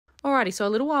Alrighty, so a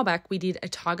little while back we did a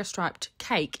tiger striped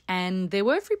cake and there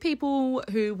were a few people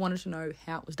who wanted to know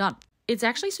how it was done. It's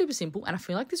actually super simple and I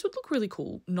feel like this would look really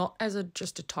cool, not as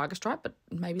just a tiger stripe, but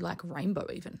maybe like a rainbow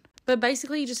even. But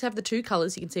basically you just have the two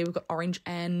colours. You can see we've got orange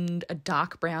and a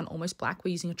dark brown, almost black. We're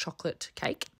using a chocolate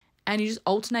cake and you just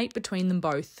alternate between them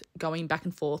both, going back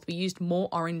and forth. We used more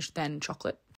orange than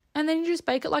chocolate. And then you just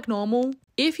bake it like normal.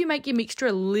 If you make your mixture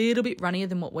a little bit runnier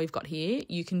than what we've got here,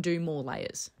 you can do more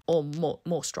layers or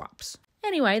more stripes.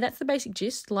 Anyway, that's the basic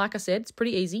gist. Like I said, it's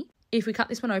pretty easy. If we cut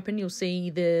this one open, you'll see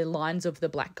the lines of the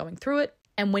black going through it.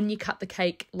 And when you cut the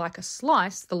cake like a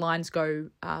slice, the lines go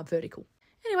vertical.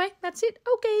 Anyway, that's it.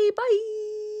 Okay, bye.